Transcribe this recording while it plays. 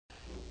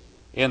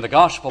In the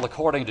Gospel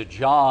according to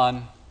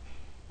John,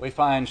 we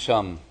find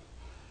some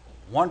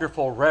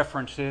wonderful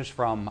references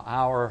from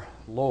our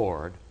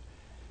Lord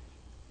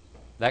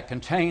that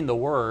contain the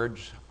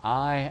words,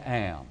 I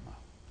am.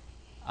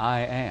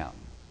 I am.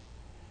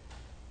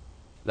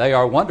 They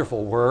are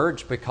wonderful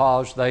words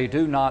because they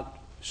do not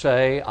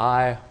say,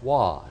 I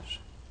was,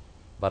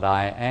 but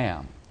I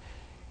am.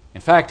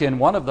 In fact, in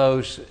one of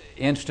those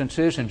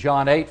instances, in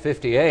John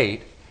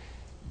 8:58,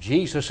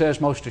 Jesus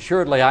says, most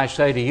assuredly I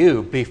say to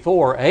you,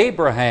 before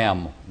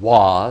Abraham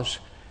was,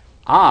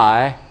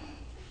 I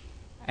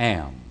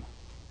am.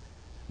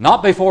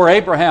 Not before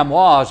Abraham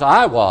was,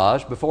 I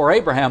was. Before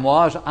Abraham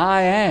was,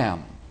 I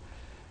am.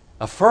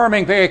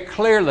 Affirming very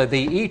clearly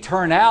the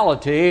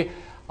eternality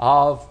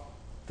of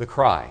the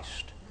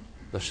Christ,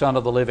 the Son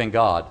of the living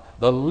God,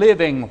 the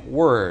living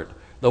Word,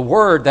 the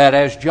Word that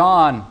as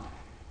John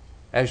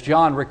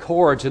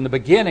records in the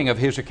beginning of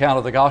his account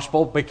of the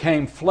Gospel,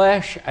 became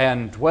flesh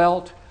and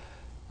dwelt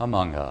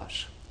among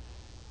us.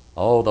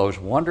 Oh, those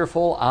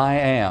wonderful I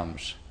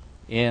ams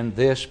in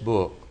this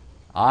book.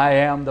 I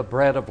am the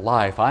bread of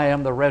life. I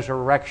am the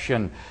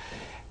resurrection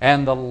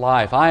and the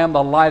life. I am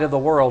the light of the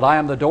world. I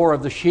am the door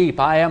of the sheep.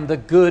 I am the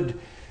good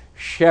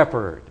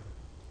shepherd.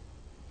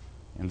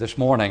 And this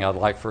morning I'd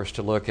like for us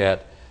to look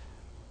at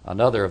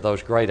another of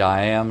those great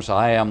I ams.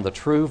 I am the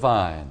true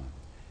vine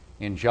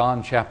in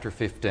John chapter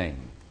 15.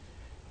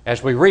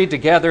 As we read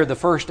together the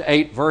first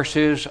 8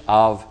 verses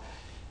of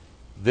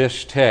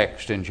this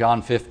text in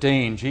John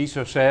 15,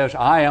 Jesus says,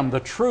 I am the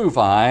true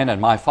vine,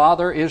 and my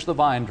Father is the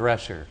vine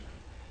dresser.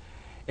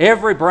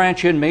 Every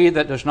branch in me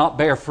that does not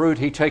bear fruit,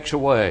 he takes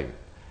away.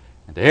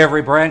 And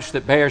every branch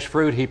that bears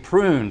fruit, he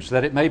prunes,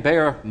 that it may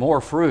bear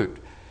more fruit.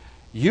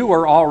 You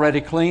are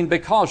already clean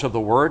because of the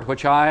word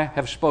which I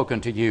have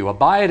spoken to you.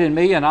 Abide in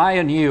me, and I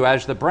in you.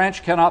 As the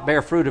branch cannot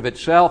bear fruit of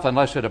itself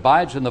unless it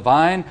abides in the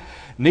vine,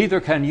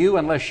 neither can you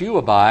unless you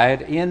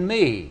abide in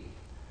me.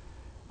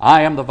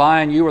 I am the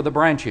vine, you are the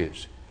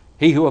branches.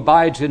 He who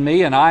abides in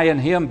me and I in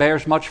him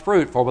bears much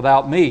fruit, for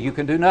without me you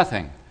can do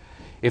nothing.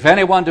 If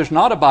anyone does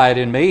not abide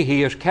in me,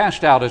 he is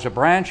cast out as a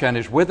branch and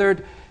is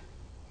withered,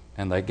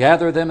 and they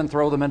gather them and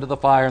throw them into the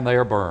fire, and they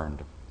are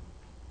burned.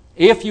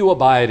 If you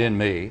abide in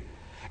me,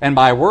 and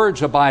my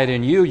words abide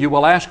in you, you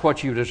will ask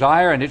what you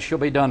desire, and it shall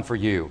be done for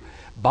you.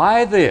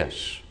 By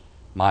this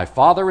my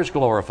Father is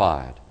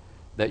glorified,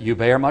 that you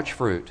bear much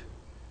fruit,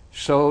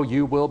 so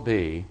you will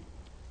be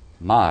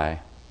my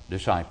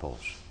disciples.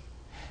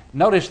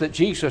 Notice that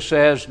Jesus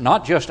says,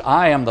 not just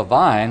I am the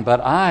vine,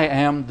 but I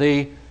am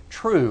the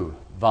true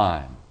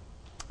vine.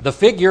 The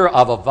figure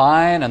of a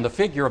vine and the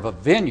figure of a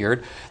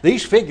vineyard,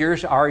 these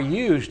figures are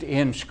used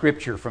in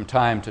Scripture from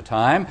time to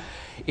time.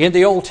 In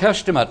the Old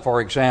Testament, for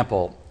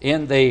example,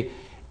 in the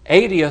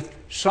 80th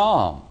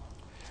Psalm,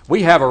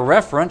 we have a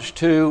reference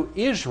to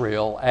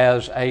Israel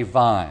as a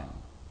vine.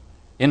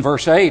 In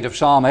verse 8 of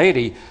Psalm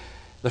 80,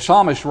 the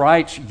psalmist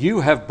writes, you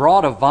have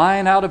brought a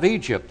vine out of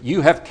Egypt. You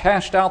have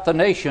cast out the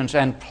nations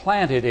and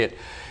planted it.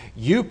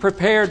 You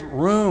prepared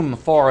room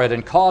for it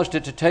and caused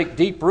it to take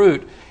deep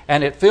root,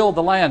 and it filled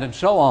the land, and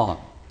so on.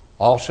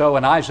 Also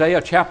in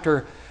Isaiah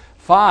chapter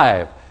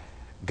 5,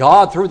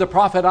 God through the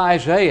prophet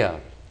Isaiah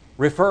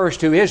refers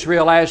to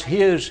Israel as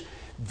his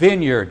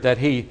vineyard that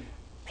he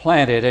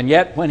planted, and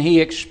yet when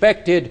he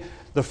expected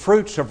the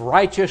fruits of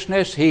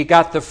righteousness, he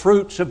got the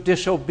fruits of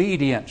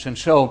disobedience. And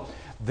so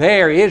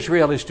there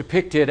Israel is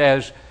depicted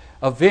as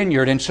a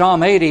vineyard, in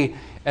Psalm 80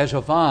 as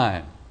a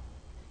vine.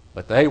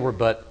 But they were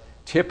but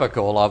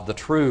typical of the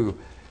true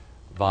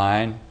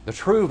vine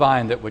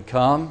that would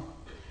come.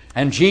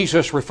 And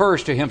Jesus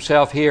refers to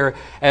himself here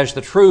as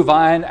the true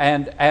vine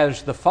and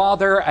as the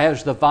Father,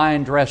 as the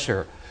vine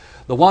dresser,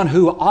 the one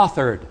who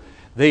authored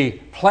the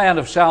plan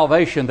of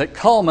salvation that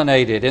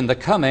culminated in the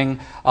coming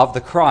of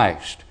the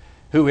Christ,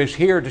 who is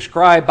here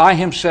described by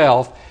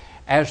himself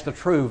as the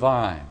true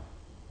vine.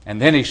 And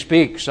then he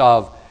speaks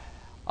of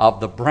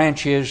the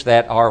branches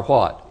that are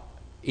what?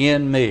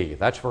 In me.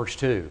 That's verse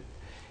 2.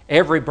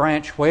 Every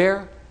branch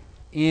where?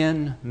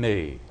 In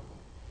me.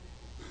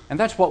 And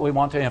that's what we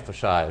want to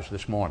emphasize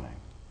this morning.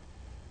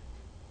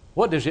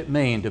 What does it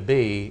mean to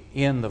be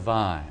in the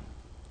vine?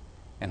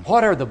 And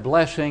what are the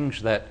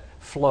blessings that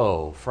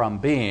flow from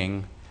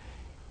being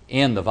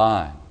in the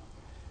vine?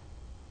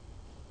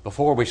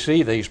 Before we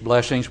see these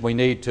blessings, we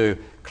need to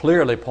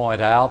clearly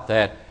point out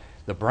that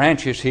the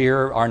branches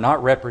here are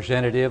not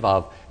representative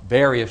of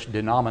various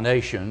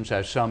denominations,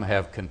 as some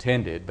have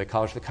contended,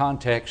 because the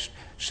context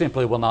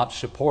simply will not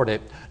support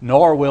it,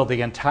 nor will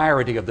the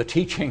entirety of the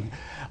teaching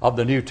of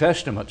the New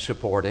Testament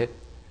support it.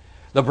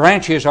 The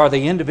branches are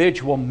the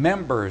individual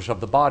members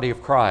of the body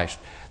of Christ.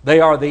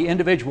 They are the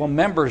individual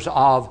members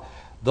of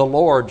the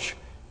Lord's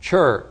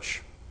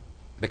church.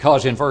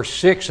 Because in verse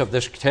 6 of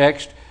this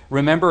text,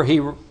 remember,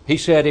 he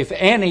said, if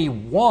any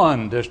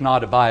one does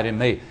not abide in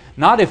me,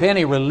 not if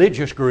any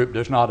religious group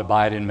does not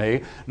abide in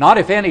me, not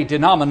if any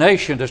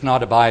denomination does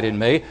not abide in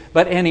me,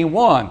 but any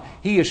one.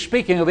 He is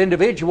speaking of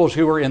individuals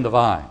who are in the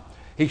vine.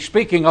 He's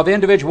speaking of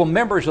individual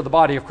members of the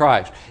body of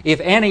Christ. If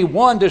any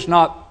one does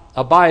not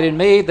abide in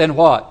me, then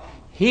what?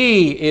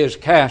 he is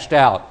cast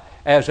out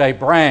as a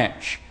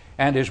branch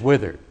and is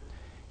withered.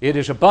 It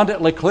is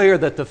abundantly clear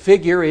that the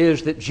figure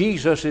is that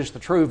Jesus is the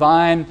true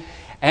vine,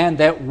 and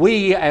that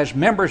we as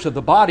members of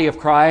the body of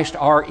Christ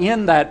are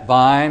in that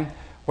vine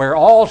where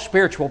all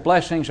spiritual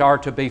blessings are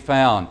to be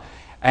found,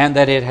 and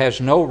that it has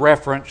no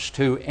reference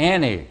to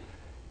any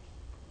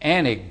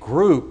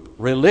group,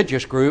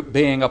 religious group,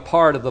 being a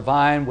part of the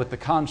vine, with the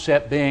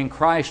concept being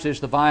Christ is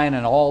the vine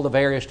and all the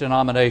various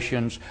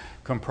denominations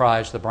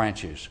comprise the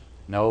branches.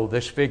 No,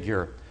 this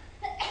figure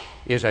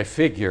is a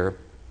figure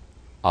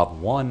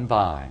of one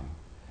vine,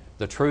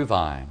 the true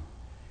vine,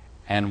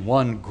 and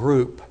one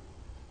group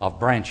of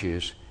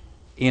branches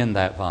in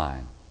that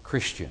vine,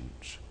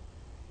 Christians.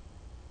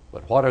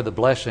 But what are the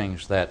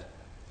blessings that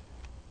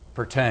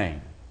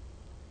pertain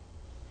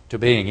to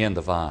being in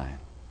the vine?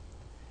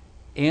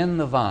 In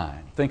the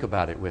vine, think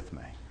about it with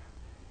me.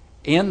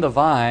 In the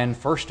vine,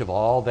 first of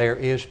all, there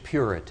is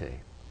purity.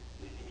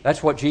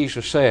 That's what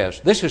Jesus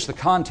says. This is the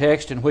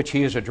context in which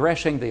he is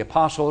addressing the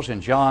apostles in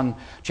John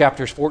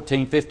chapters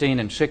 14, 15,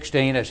 and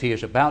 16 as he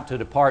is about to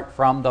depart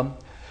from them,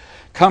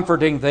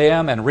 comforting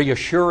them and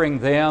reassuring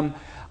them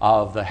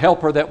of the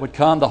Helper that would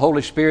come, the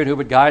Holy Spirit who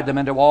would guide them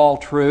into all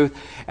truth,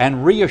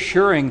 and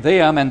reassuring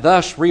them and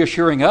thus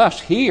reassuring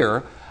us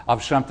here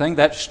of something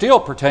that still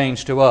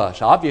pertains to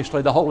us.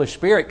 Obviously, the Holy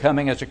Spirit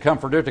coming as a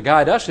comforter to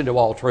guide us into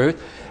all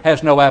truth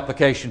has no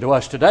application to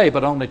us today,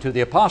 but only to the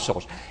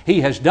apostles.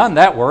 He has done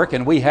that work,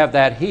 and we have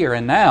that here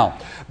and now.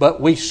 But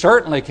we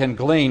certainly can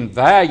glean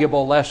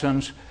valuable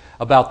lessons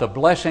about the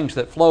blessings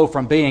that flow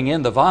from being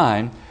in the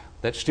vine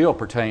that still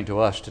pertain to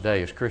us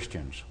today as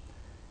Christians.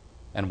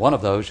 And one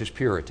of those is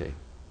purity.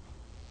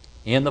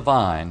 In the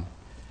vine,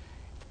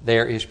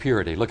 there is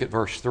purity. Look at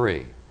verse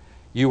 3.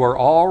 You are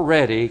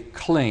already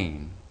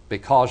clean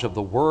because of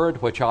the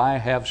word which I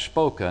have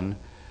spoken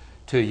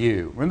to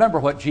you. Remember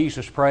what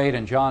Jesus prayed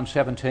in John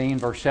 17,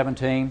 verse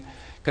 17,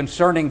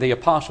 concerning the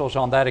apostles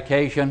on that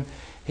occasion.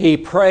 He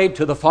prayed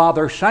to the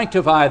Father,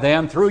 sanctify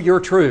them through your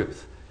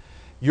truth.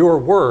 Your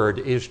word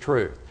is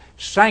truth.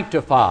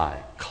 Sanctify,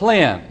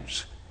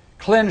 cleanse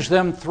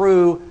them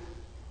through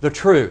the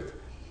truth.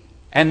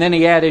 And then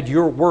he added,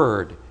 your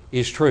word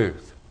is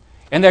truth.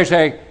 And there's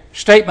a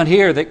statement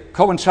here that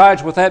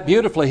coincides with that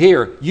beautifully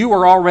here. You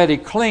are already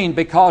clean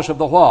because of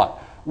the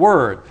what?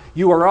 Word.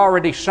 You are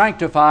already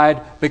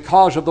sanctified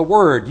because of the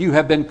Word. You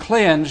have been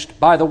cleansed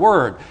by the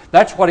Word.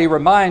 That's what he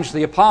reminds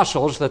the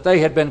apostles, that they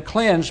had been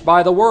cleansed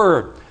by the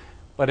Word.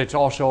 But it's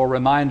also a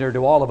reminder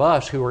to all of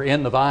us who are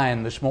in the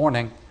vine this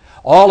morning,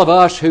 all of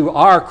us who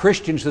are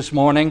Christians this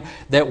morning,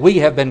 that we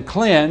have been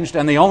cleansed,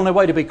 and the only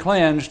way to be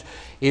cleansed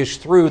is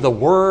through the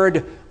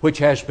Word which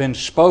has been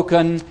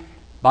spoken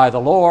by the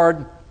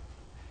Lord,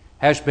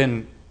 has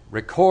been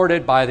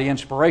recorded by the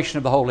inspiration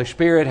of the Holy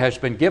Spirit, has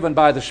been given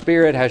by the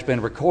Spirit, has been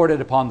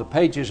recorded upon the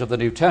pages of the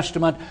New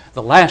Testament,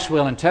 the last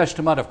will and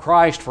testament of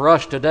Christ for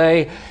us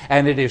today.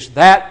 And it is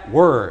that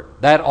Word,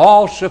 that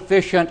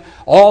all-sufficient,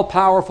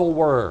 all-powerful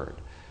Word,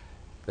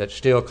 that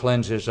still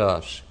cleanses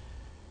us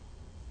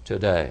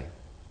today.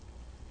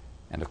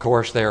 And of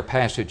course, there are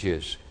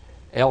passages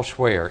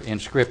elsewhere in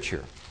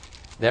Scripture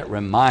that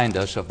remind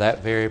us of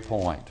that very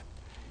point.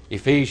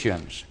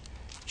 Ephesians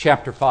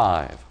chapter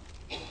 5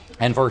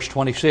 and verse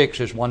 26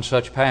 is one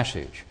such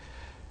passage.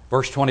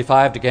 Verse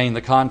 25, to gain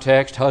the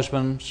context,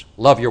 husbands,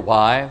 love your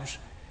wives,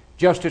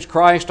 just as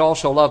Christ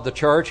also loved the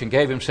church and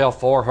gave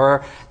himself for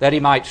her, that he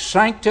might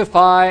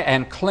sanctify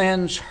and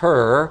cleanse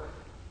her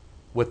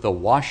with the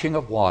washing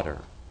of water.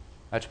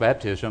 That's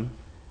baptism,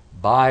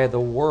 by the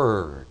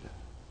Word.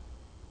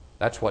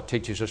 That's what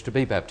teaches us to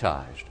be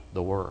baptized,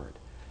 the Word.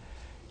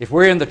 If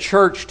we're in the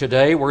church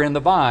today, we're in the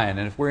vine.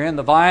 And if we're in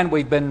the vine,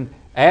 we've been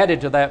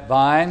added to that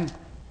vine,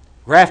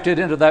 grafted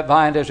into that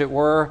vine, as it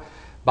were,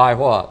 by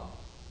what?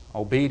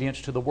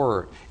 Obedience to the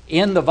Word.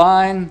 In the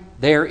vine,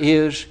 there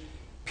is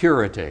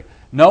purity.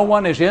 No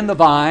one is in the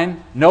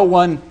vine, no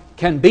one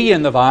can be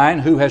in the vine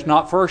who has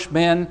not first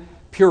been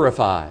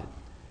purified,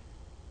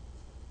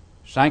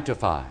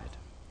 sanctified.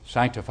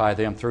 Sanctify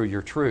them through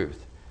your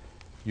truth.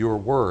 Your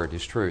word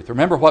is truth.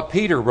 Remember what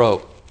Peter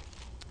wrote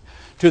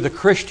to the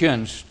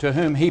Christians to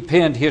whom he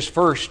penned his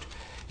first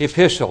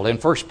epistle in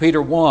 1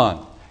 Peter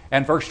 1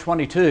 and verse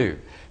 22.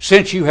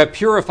 Since you have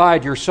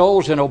purified your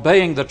souls in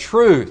obeying the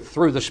truth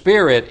through the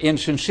Spirit in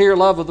sincere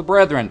love of the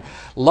brethren,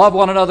 love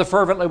one another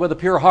fervently with a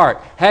pure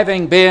heart,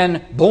 having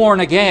been born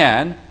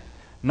again,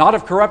 not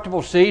of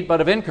corruptible seed, but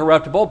of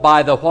incorruptible,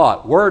 by the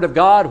what? Word of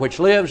God, which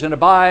lives and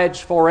abides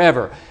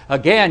forever.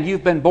 Again,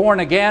 you've been born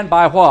again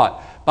by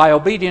what? By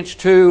obedience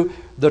to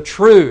the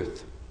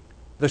truth,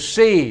 the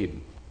seed,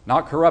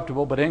 not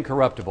corruptible, but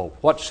incorruptible.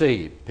 What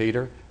seed,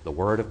 Peter? The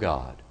Word of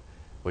God,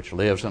 which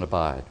lives and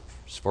abides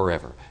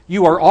forever.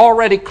 You are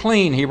already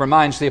clean, he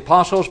reminds the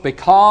apostles,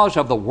 because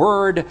of the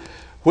word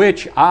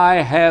which I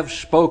have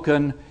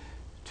spoken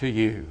to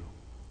you.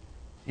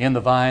 In the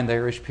vine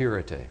there is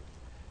purity.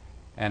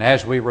 And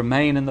as we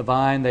remain in the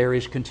vine, there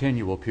is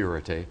continual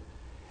purity.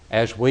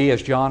 As we,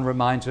 as John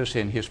reminds us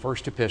in his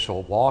first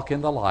epistle, walk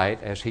in the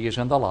light as he is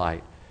in the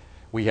light,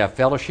 We have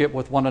fellowship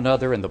with one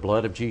another, and the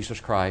blood of Jesus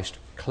Christ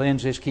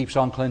cleanses, keeps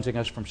on cleansing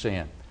us from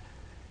sin.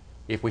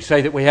 If we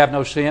say that we have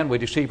no sin, we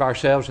deceive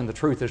ourselves and the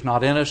truth is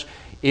not in us.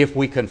 If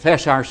we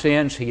confess our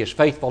sins, He is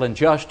faithful and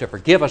just to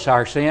forgive us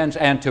our sins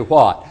and to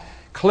what?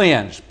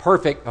 Cleanse,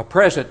 perfect, a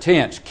present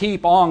tense.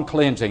 Keep on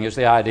cleansing is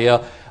the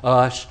idea,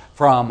 us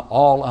from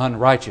all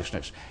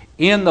unrighteousness.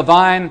 In the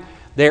vine,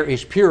 there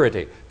is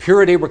purity.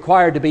 Purity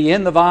required to be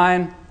in the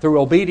vine through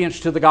obedience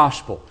to the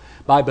gospel,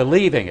 by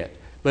believing it,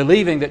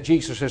 believing that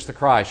Jesus is the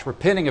Christ,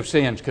 repenting of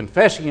sins,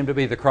 confessing Him to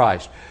be the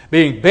Christ,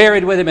 being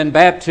buried with Him in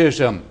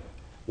baptism,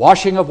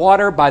 washing of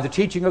water by the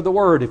teaching of the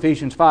Word,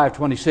 Ephesians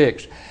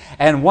 5:26.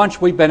 And once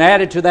we've been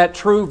added to that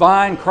true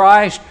vine,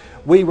 Christ,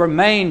 we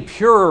remain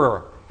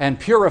pure and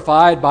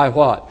purified by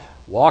what?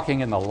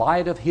 Walking in the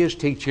light of His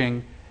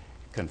teaching,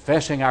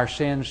 confessing our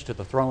sins to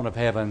the throne of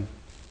heaven,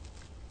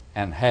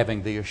 and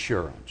having the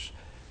assurance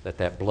that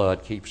that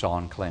blood keeps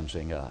on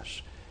cleansing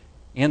us.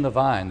 In the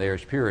vine there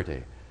is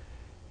purity,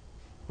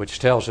 which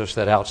tells us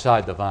that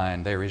outside the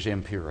vine there is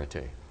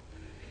impurity.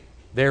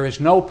 There is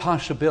no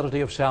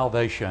possibility of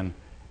salvation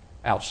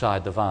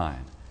outside the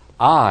vine.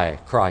 I,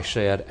 Christ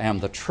said, am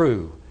the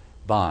true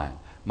vine.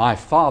 My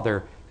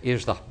Father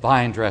is the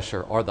vine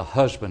dresser or the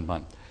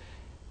husbandman.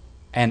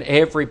 And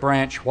every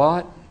branch,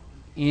 what?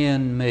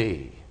 In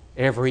me.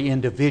 Every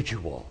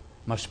individual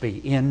must be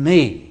in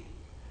me.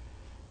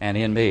 And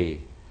in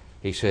me,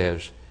 He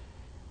says,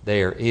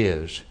 there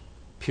is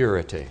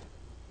purity.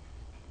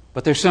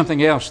 But there's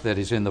something else that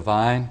is in the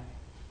vine.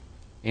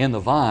 In the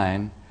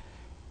vine,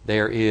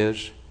 there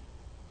is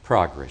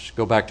progress.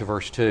 Go back to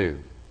verse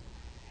 2.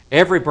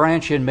 Every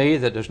branch in me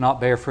that does not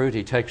bear fruit,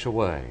 He takes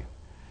away.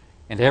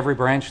 And every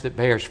branch that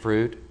bears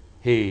fruit,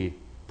 He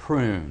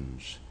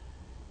prunes,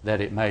 that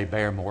it may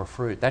bear more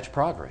fruit. That's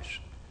progress.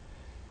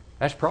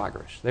 That's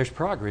progress. There's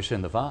progress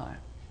in the vine.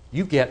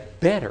 You get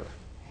better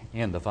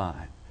in the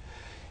vine.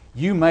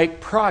 You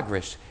make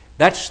progress.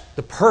 That's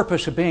the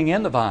purpose of being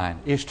in the vine,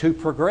 is to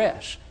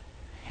progress.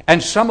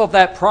 And some of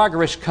that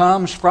progress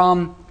comes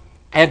from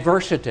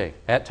adversity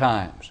at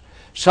times.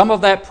 Some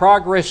of that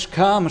progress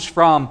comes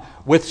from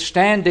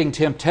withstanding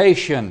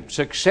temptation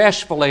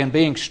successfully and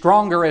being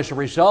stronger as a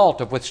result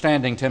of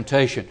withstanding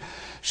temptation.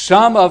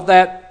 Some of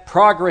that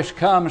progress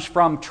comes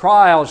from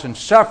trials and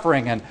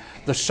suffering and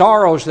the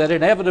sorrows that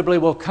inevitably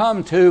will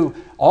come to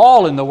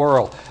all in the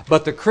world.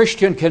 But the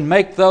Christian can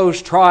make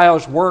those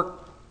trials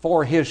work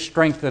for his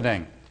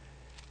strengthening,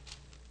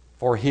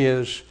 for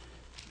his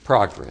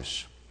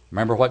progress.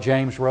 Remember what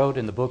James wrote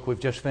in the book we've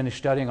just finished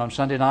studying on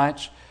Sunday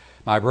nights?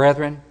 My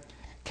brethren,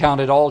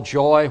 count it all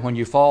joy when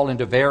you fall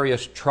into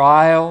various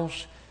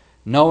trials,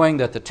 knowing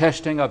that the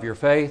testing of your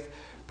faith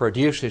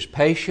produces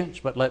patience,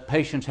 but let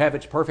patience have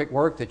its perfect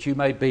work, that you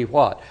may be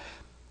what?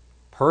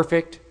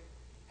 Perfect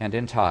and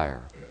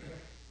entire,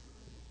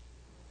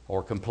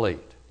 or complete,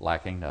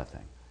 lacking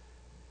nothing.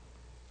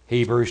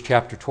 Hebrews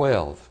chapter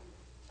 12,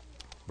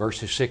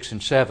 verses 6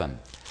 and 7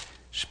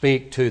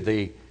 speak to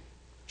the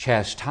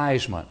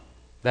chastisement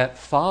that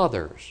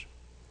fathers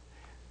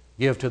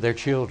give to their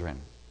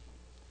children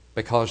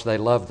because they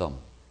love them.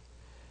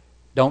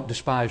 Don't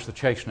despise the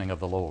chastening of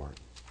the Lord,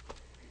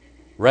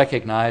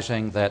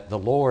 recognizing that the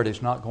Lord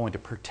is not going to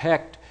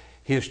protect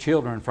His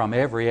children from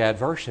every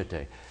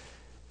adversity,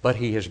 but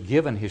He has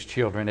given His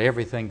children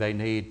everything they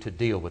need to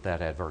deal with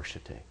that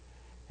adversity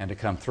and to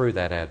come through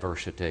that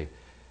adversity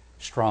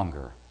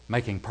stronger,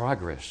 making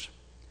progress.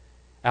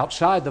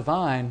 Outside the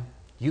vine,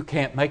 you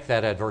can't make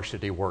that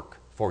adversity work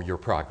for your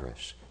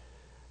progress.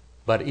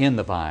 But in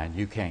the vine,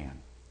 you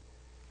can.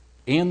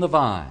 In the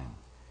vine,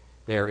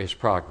 there is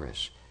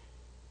progress.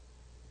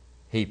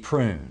 He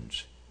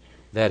prunes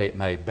that it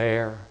may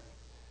bear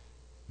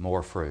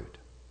more fruit.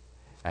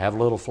 I have a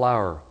little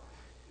flower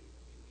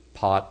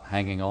pot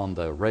hanging on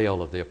the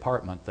rail of the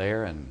apartment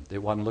there, and it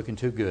wasn't looking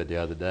too good the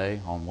other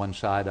day. On one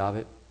side of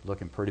it,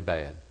 looking pretty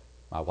bad.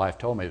 My wife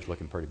told me it was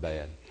looking pretty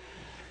bad.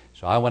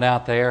 So I went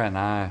out there and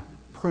I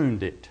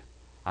pruned it.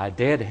 I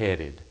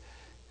deadheaded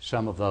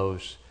some of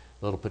those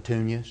little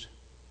petunias.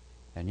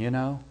 And you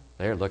know,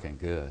 they're looking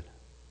good.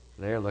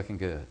 They're looking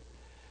good.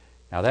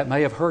 Now that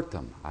may have hurt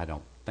them. I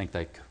don't think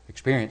they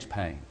experienced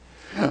pain.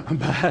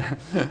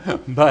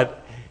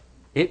 but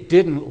it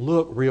didn't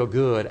look real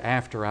good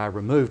after I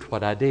removed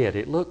what I did.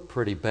 It looked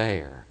pretty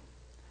bare.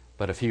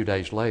 But a few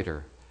days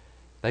later,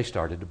 they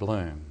started to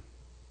bloom.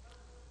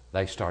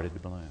 They started to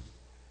bloom.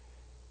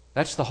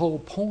 That's the whole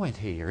point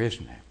here,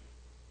 isn't it?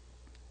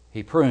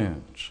 He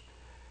prunes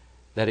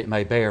that it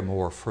may bear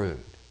more fruit.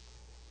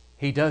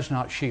 He does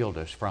not shield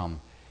us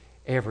from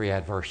every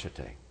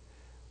adversity.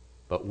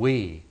 But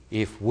we,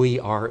 if we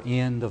are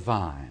in the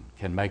vine,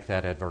 can make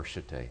that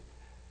adversity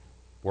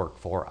work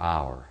for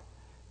our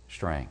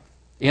strength.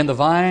 In the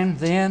vine,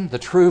 then, the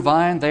true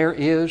vine, there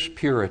is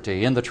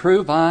purity. In the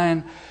true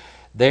vine,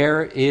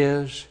 there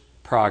is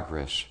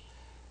progress.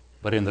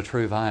 But in the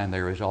true vine,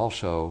 there is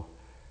also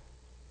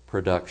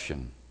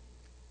production.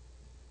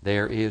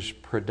 There is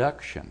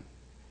production.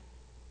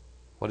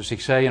 What does he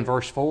say in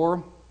verse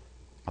 4?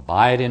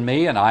 Abide in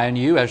me, and I in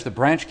you. As the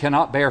branch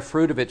cannot bear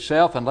fruit of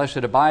itself unless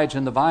it abides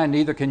in the vine,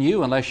 neither can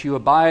you unless you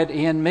abide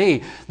in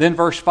me. Then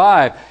verse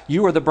 5,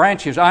 you are the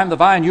branches, I am the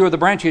vine, you are the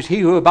branches. He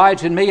who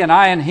abides in me and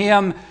I in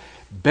him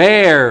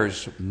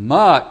bears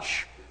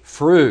much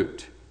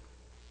fruit.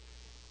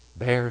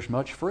 Bears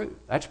much fruit.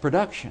 That's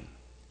production.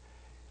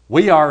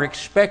 We are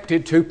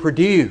expected to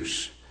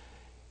produce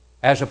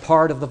as a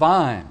part of the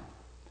vine.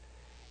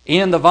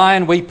 In the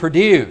vine we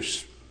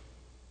produce.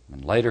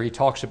 And later he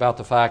talks about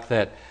the fact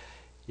that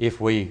if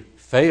we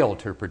fail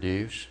to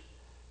produce,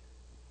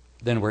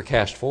 then we're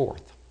cast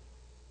forth.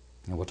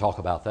 And we'll talk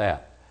about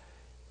that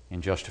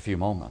in just a few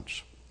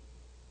moments.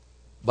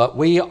 But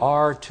we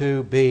are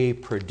to be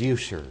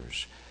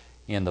producers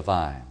in the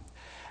vine.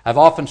 I've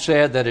often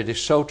said that it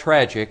is so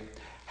tragic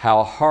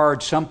how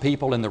hard some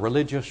people in the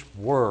religious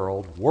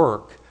world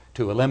work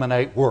to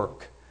eliminate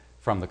work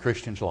from the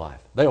Christian's life.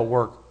 They'll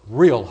work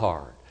real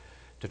hard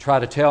to try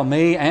to tell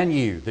me and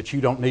you that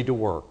you don't need to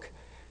work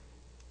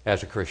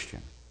as a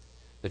Christian,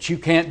 that you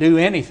can't do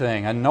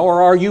anything, and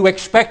nor are you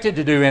expected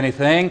to do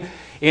anything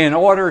in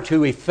order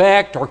to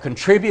effect or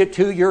contribute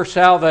to your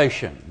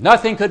salvation.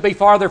 Nothing could be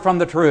farther from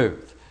the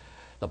truth.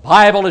 The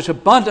Bible is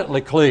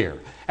abundantly clear,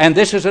 and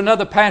this is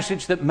another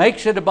passage that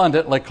makes it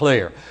abundantly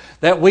clear,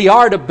 that we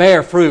are to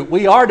bear fruit,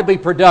 we are to be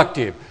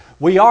productive,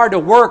 we are to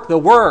work the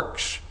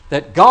works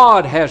that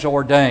God has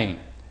ordained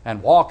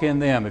and walk in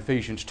them,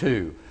 Ephesians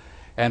 2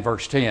 and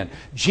verse 10.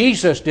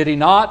 Jesus, did He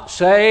not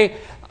say,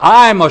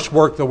 I must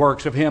work the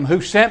works of Him who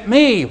sent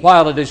me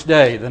while it is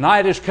day? The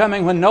night is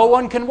coming when no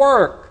one can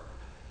work.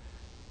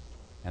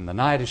 And the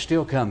night is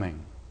still coming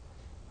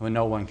when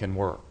no one can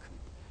work.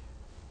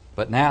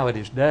 But now it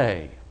is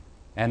day,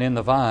 and in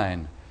the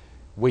vine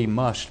we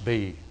must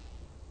be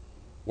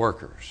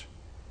workers.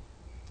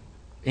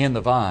 In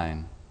the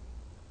vine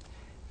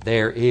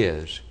there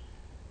is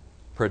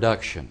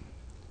production.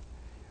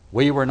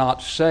 We were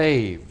not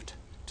saved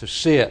to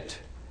sit.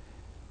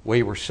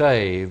 We were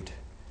saved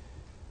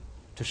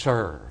to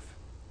serve.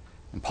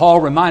 And Paul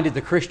reminded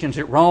the Christians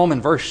at Rome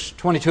in verse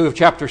 22 of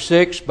chapter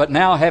 6, but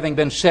now having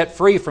been set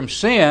free from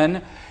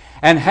sin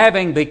and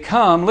having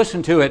become,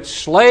 listen to it,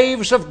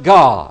 slaves of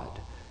God,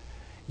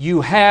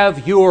 you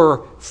have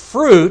your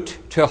fruit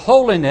to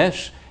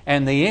holiness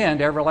and the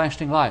end,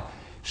 everlasting life.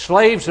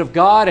 Slaves of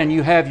God, and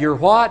you have your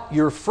what?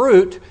 Your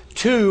fruit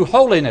to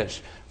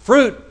holiness.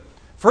 Fruit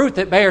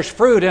that bears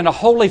fruit in a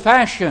holy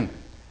fashion.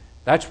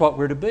 That's what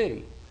we're to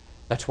be.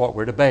 That's what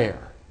we're to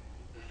bear.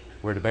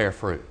 We're to bear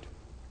fruit.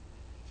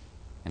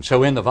 And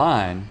so in the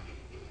vine,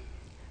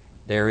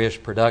 there is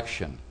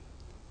production.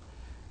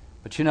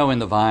 But you know, in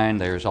the vine,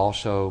 there's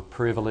also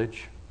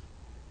privilege.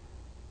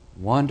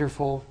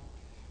 Wonderful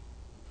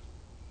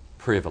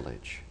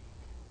privilege.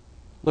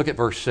 Look at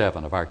verse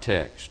 7 of our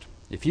text.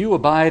 If you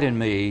abide in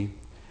me,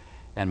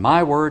 and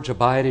my words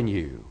abide in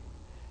you,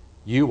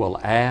 you will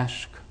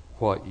ask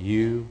what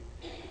you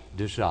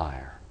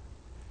desire.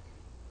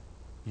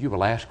 You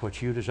will ask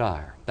what you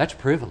desire. That's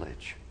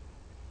privilege.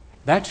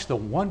 That's the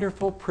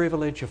wonderful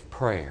privilege of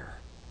prayer.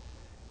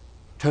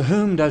 To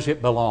whom does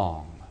it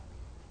belong?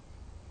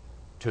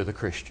 To the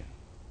Christian.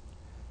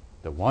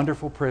 The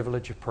wonderful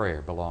privilege of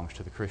prayer belongs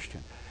to the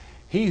Christian.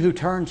 He who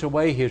turns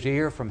away his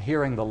ear from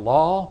hearing the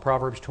law,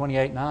 Proverbs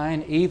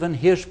 28:9, even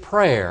his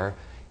prayer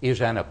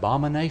is an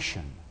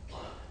abomination.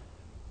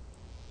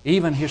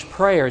 Even his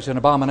prayer is an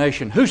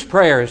abomination. Whose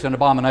prayer is an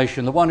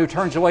abomination? The one who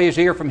turns away his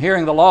ear from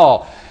hearing the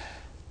law.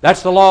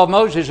 That's the law of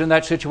Moses in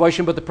that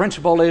situation, but the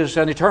principle is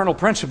an eternal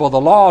principle. The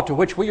law to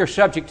which we are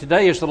subject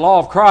today is the law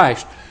of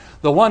Christ.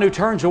 The one who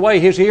turns away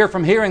his ear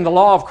from hearing the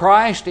law of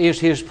Christ, is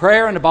his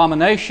prayer an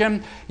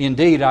abomination?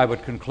 Indeed, I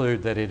would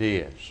conclude that it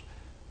is.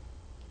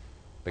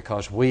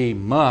 Because we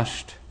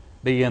must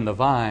be in the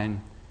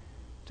vine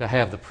to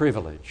have the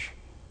privilege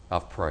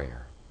of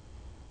prayer.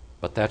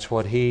 But that's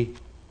what he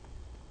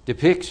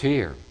depicts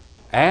here.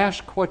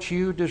 Ask what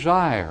you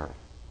desire.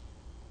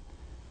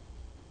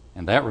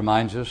 And that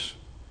reminds us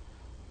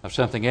of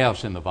something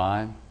else in the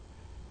vine,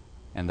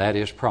 and that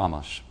is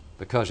promise.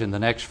 Because in the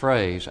next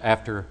phrase,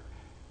 after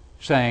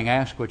saying,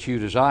 ask what you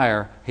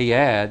desire, he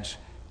adds,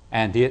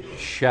 and it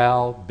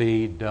shall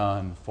be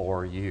done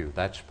for you.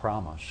 That's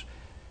promise.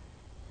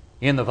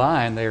 In the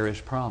vine, there is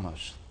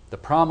promise. The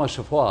promise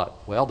of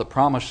what? Well, the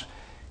promise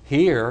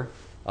here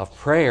of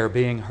prayer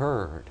being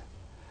heard.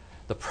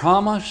 The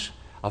promise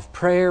of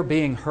prayer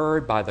being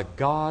heard by the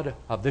God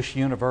of this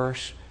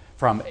universe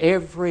from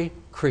every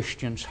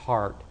Christian's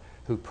heart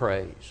who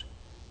prays.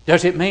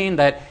 Does it mean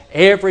that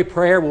every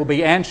prayer will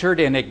be answered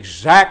in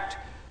exact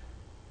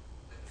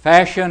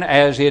fashion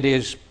as it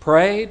is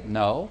prayed?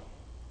 No.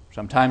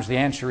 Sometimes the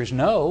answer is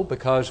no,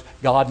 because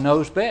God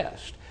knows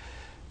best.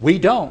 We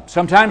don't.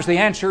 Sometimes the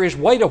answer is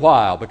wait a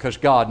while, because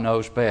God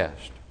knows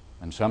best.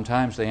 And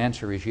sometimes the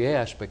answer is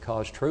yes,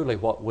 because truly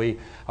what we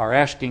are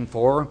asking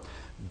for,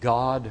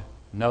 God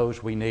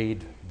knows we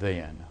need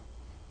then.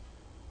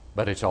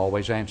 But it's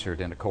always answered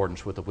in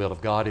accordance with the will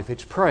of God if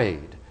it's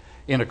prayed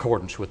in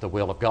accordance with the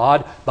will of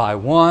God by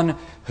one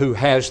who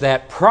has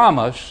that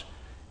promise.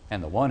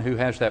 And the one who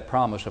has that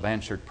promise of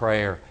answered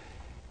prayer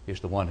is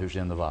the one who's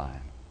in the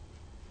vine.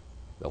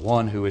 The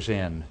one who is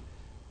in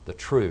the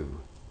true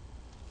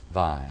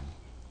vine.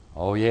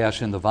 Oh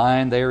yes, in the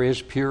vine there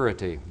is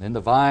purity. In the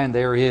vine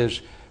there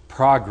is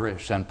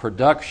progress and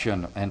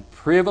production and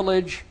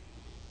privilege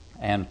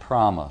and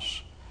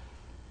promise.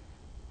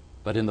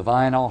 But in the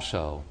vine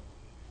also,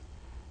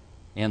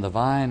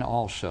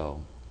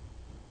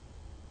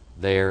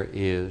 there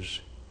is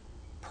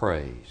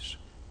praise.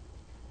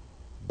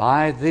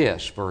 By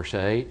this, verse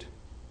 8,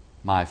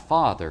 my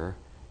Father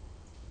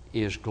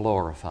is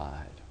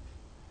glorified.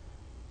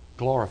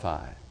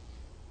 Glorified.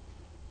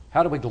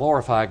 How do we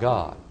glorify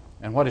God?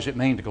 And what does it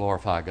mean to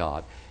glorify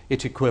God?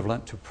 It's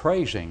equivalent to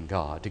praising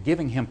God, to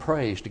giving Him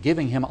praise, to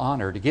giving Him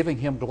honor, to giving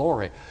Him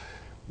glory.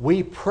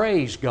 We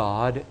praise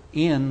God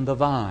in the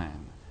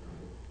vine.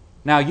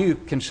 Now you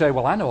can say,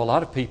 well, I know a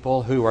lot of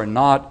people who are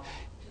not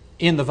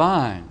in the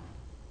vine,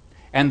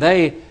 and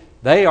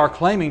they are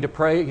claiming to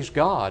praise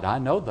God. I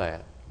know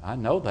that. I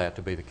know that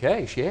to be the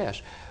case,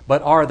 yes.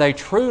 But are they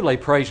truly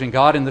praising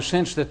God in the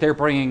sense that they're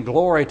bringing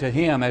glory to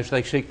Him as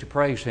they seek to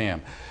praise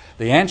Him?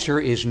 The answer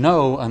is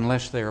no,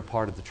 unless they're a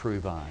part of the true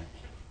vine.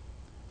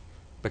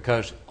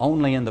 Because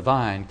only in the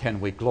vine can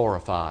we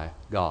glorify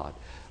God.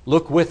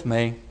 Look with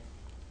me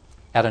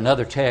at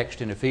another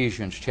text in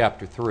Ephesians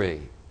chapter 3.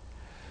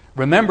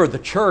 Remember, the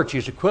church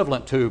is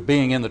equivalent to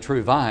being in the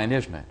true vine,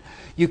 isn't it?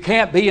 You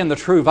can't be in the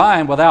true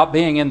vine without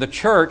being in the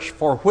church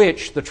for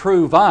which the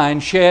true vine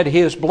shed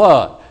His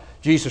blood,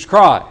 Jesus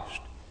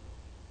Christ.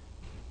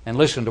 And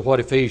listen to what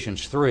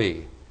Ephesians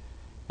 3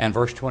 and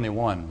verse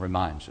 21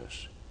 reminds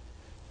us.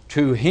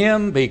 To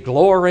Him be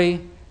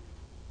glory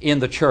in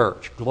the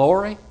church.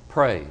 Glory,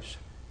 praise.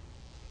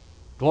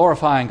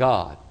 Glorifying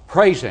God,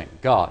 praising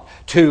God.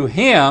 To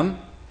Him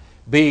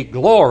be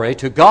glory.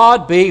 To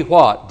God be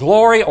what?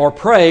 Glory or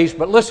praise,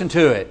 but listen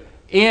to it.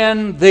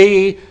 In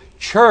the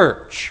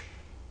church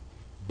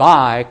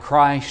by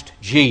Christ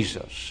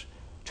Jesus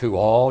to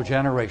all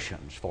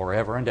generations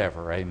forever and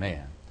ever.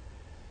 Amen.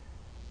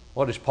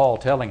 What is Paul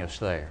telling us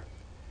there?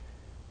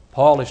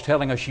 Paul is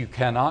telling us you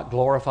cannot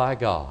glorify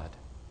God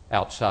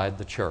outside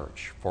the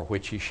church for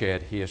which He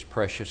shed His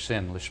precious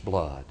sinless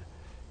blood.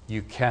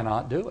 You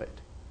cannot do it.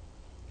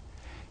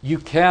 You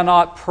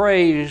cannot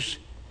praise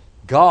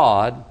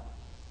God,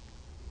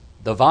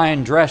 the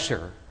vine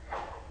dresser,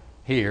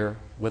 here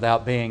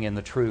without being in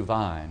the true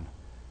vine,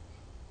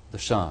 the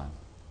Son.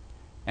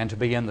 And to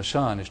be in the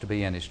Son is to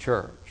be in His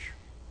church.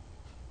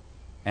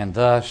 And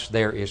thus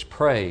there is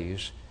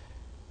praise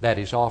that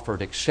is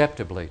offered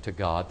acceptably to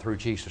God through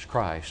Jesus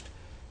Christ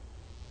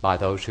by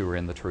those who are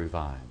in the true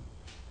vine.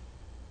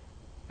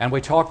 And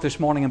we talked this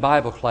morning in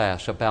Bible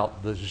class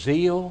about the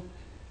zeal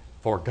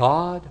for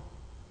God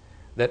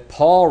that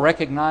Paul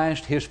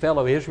recognized his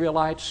fellow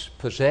Israelites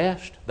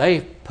possessed.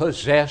 They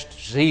possessed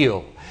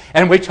zeal.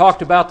 And we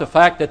talked about the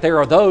fact that there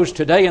are those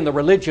today in the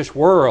religious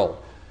world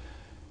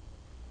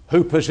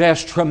who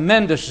possess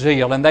tremendous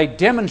zeal, and they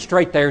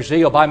demonstrate their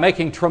zeal by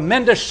making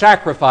tremendous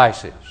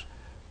sacrifices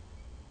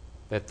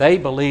that they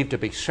believe to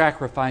be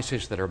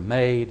sacrifices that are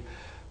made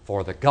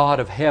for the God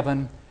of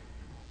heaven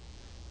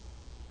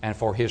and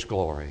for His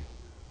glory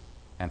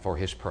and for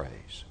His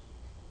praise.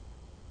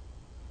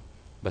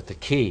 But the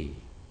key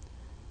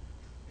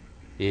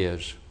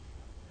is,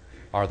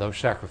 are those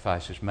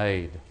sacrifices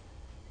made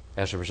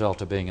as a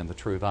result of being in the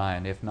true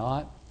vine? If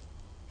not,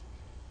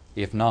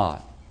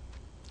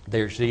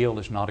 their zeal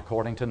is not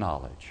according to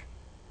knowledge,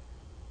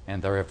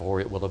 and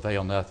therefore it will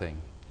avail nothing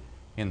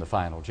in the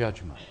final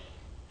judgment.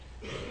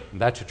 And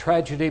that's a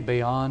tragedy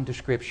beyond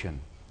description,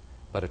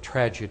 but a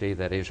tragedy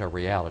that is a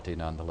reality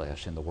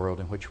nonetheless in the world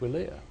in which we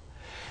live.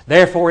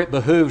 Therefore, it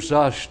behooves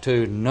us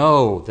to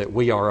know that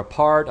we are a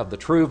part of the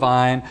true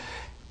vine.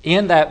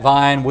 In that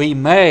vine, we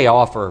may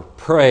offer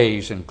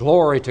praise and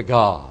glory to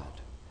God.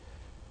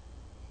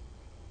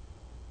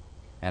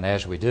 And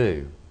as we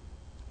do,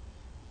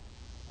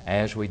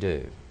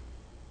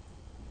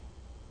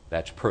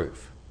 that's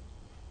proof.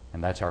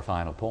 And that's our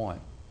final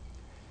point.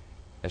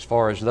 As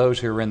far as those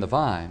who are in the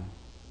vine,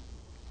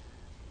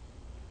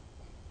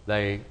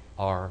 they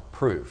are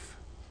proof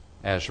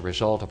as a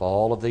result of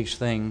all of these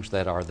things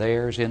that are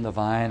theirs in the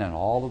vine and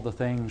all of the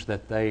things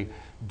that they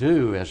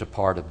do as a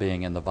part of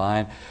being in the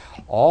vine.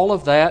 All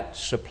of that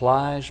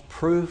supplies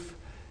proof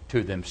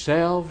to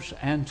themselves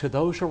and to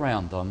those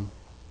around them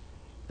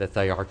that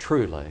they are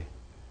truly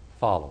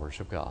followers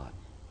of God.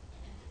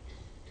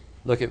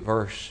 Look at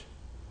verse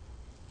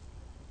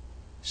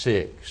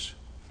 6,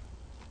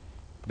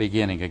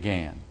 beginning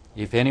again.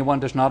 If anyone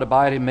does not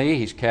abide in me,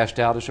 he's cast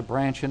out as a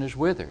branch and is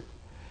withered.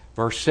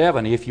 Verse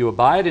 7, if you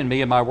abide in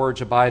me and my words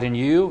abide in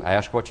you,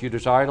 ask what you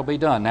desire, it'll be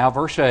done. Now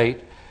verse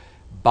 8,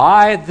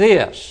 by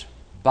this,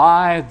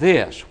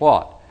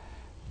 what?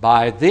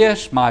 By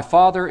this my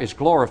Father is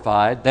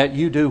glorified, that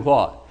you do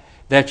what?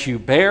 That you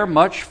bear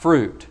much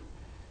fruit,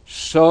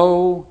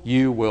 so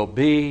you will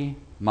be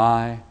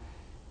my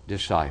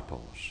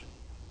disciples.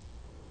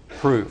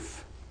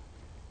 Proof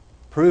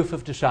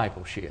of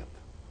discipleship.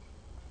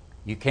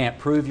 You can't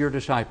prove your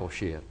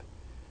discipleship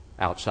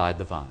outside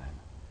the vine.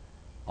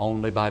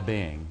 only by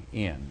being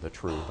in the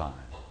true vine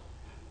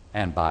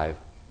and by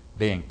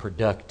being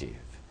productive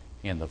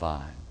in the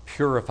vine,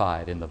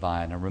 purified in the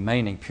vine and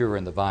remaining pure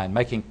in the vine,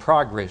 making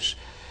progress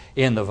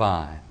in the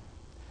vine,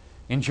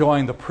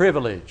 enjoying the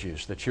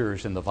privileges that's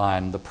yours in the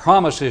vine, the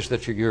promises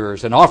that are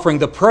yours, and offering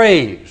the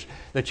praise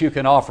that you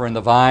can offer in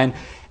the vine,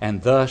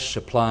 and thus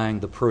supplying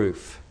the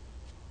proof.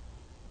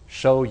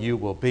 So you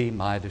will be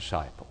my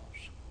disciples.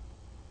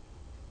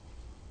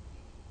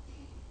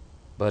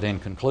 But in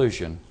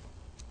conclusion,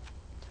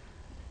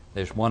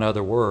 there's one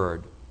other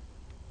word,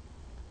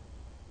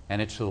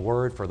 and it's the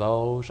word for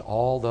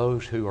all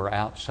those who are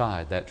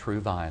outside that true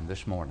vine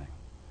this morning.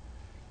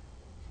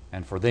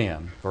 And for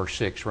them, verse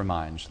 6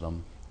 reminds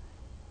them,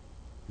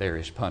 there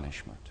is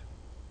punishment.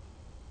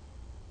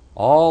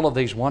 All of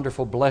these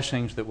wonderful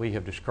blessings that we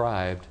have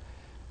described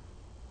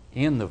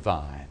in the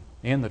vine,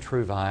 in the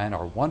true vine,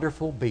 are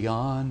wonderful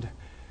beyond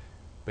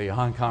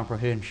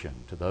comprehension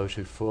to those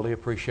who fully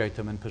appreciate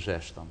them and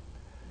possess them.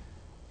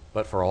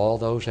 But for all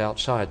those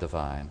outside the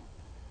vine,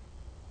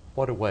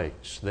 what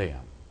awaits them?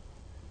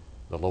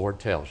 The Lord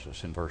tells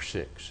us in verse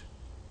 6,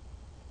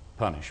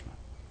 punishment.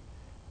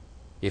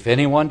 If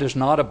anyone does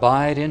not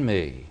abide in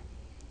me,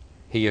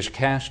 he is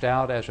cast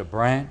out as a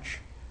branch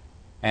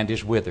and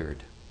is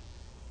withered,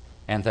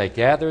 and they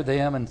gather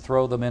them and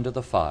throw them into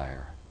the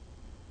fire,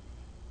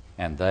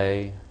 and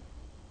they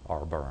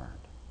are burned.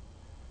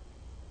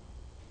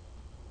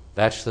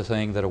 That's the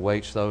thing that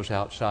awaits those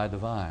outside the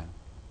vine,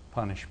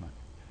 punishment.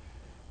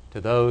 To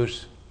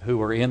those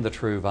who are in the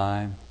true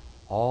vine,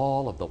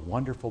 all of the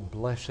wonderful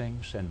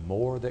blessings and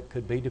more that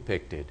could be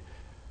depicted,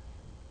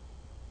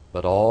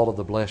 but all of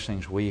the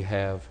blessings we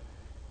have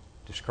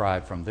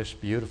described from this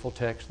beautiful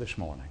text this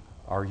morning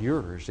are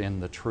yours in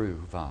the true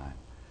vine.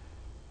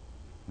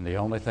 And the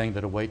only thing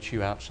that awaits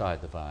you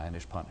outside the vine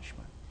is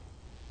punishment.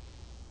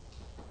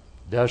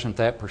 Doesn't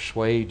that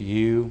persuade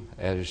you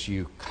as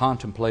you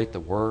contemplate the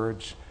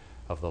words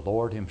of the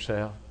Lord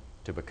Himself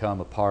to become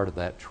a part of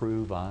that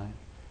true vine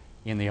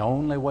in the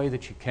only way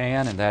that you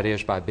can, and that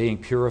is by being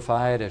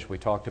purified, as we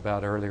talked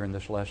about earlier in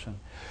this lesson?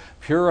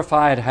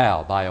 Purified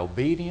how? By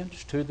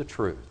obedience to the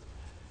truth.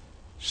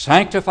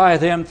 Sanctify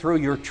them through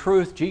your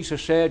truth.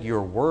 Jesus said,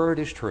 your word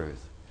is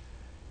truth.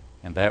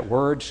 And that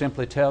word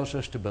simply tells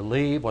us to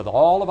believe with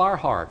all of our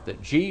heart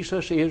that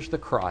Jesus is the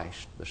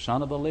Christ, the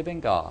Son of the living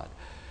God.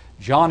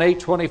 John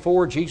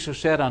 8:24, Jesus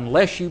said,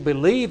 unless you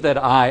believe that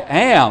I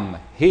am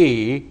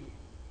He,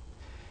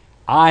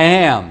 I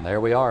am.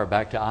 There we are,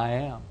 back to I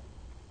am.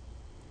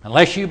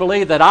 Unless you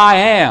believe that I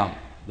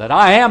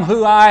am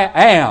who I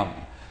am,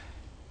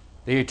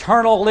 the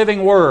eternal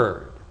living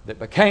Word that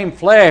became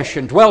flesh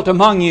and dwelt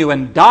among you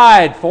and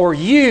died for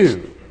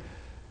you.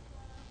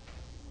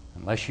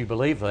 Unless you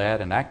believe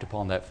that and act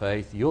upon that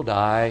faith, you'll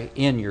die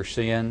in your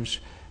sins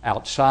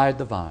outside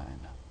the vine.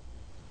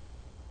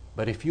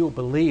 But if you'll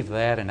believe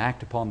that and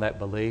act upon that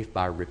belief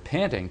by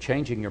repenting,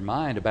 changing your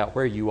mind about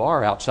where you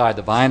are outside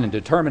the vine and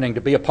determining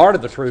to be a part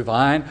of the true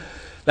vine,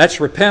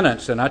 that's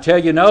repentance. And I tell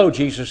you, no,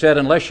 Jesus said,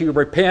 unless you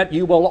repent,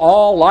 you will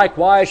all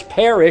likewise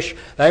perish.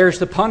 There's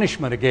the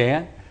punishment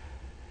again.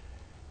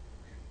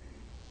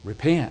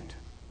 Repent.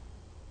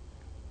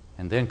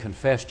 And then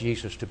confess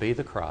Jesus to be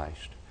the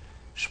Christ.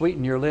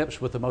 Sweeten your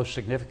lips with the most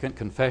significant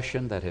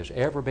confession that has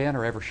ever been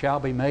or ever shall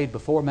be made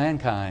before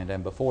mankind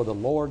and before the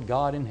Lord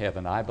God in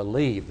heaven. I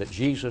believe that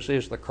Jesus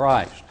is the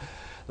Christ,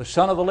 the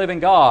Son of the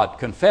living God.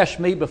 Confess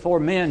me before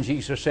men,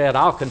 Jesus said.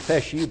 I'll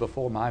confess you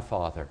before my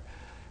Father.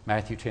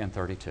 Matthew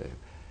 10:32.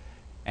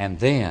 And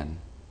then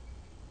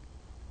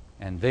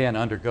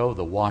undergo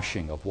the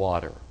washing of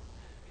water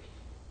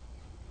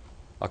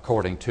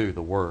according to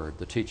the Word,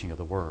 the teaching of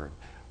the Word.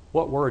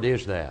 What word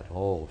is that?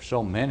 Oh,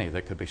 so many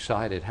that could be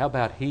cited. How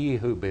about he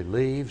who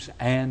believes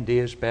and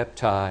is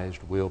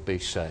baptized will be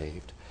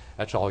saved?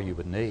 That's all you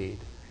would need.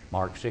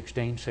 Mark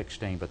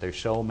 16:16. But there's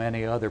so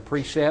many other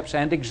precepts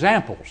and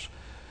examples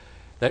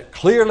that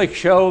clearly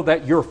show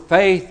that your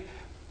faith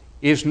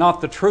is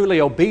not the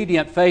truly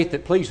obedient faith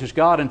that pleases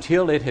God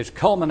until it has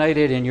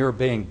culminated in your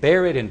being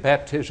buried in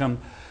baptism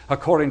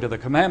according to the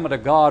commandment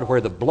of God,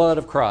 where the blood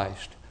of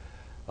Christ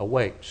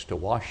awaits to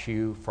wash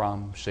you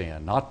from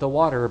sin. Not the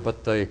water,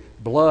 but the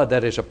blood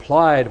that is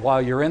applied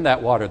while you're in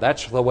that water.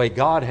 That's the way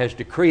God has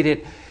decreed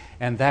it,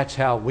 and that's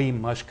how we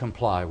must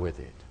comply with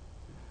it.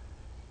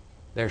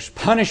 There's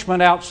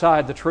punishment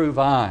outside the true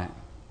vine,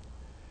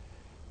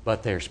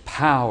 but there's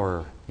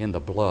power in the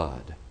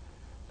blood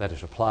that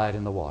is applied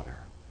in the water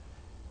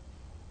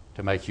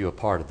to make you a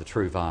part of the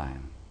true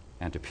vine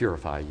and to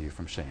purify you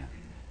from sin.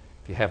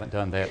 If you haven't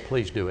done that,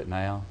 please do it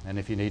now. And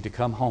if you need to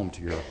come home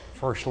to your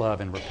first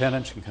love in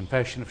repentance and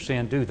confession of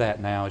sin, do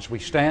that now as we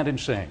stand and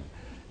sing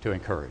to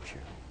encourage you.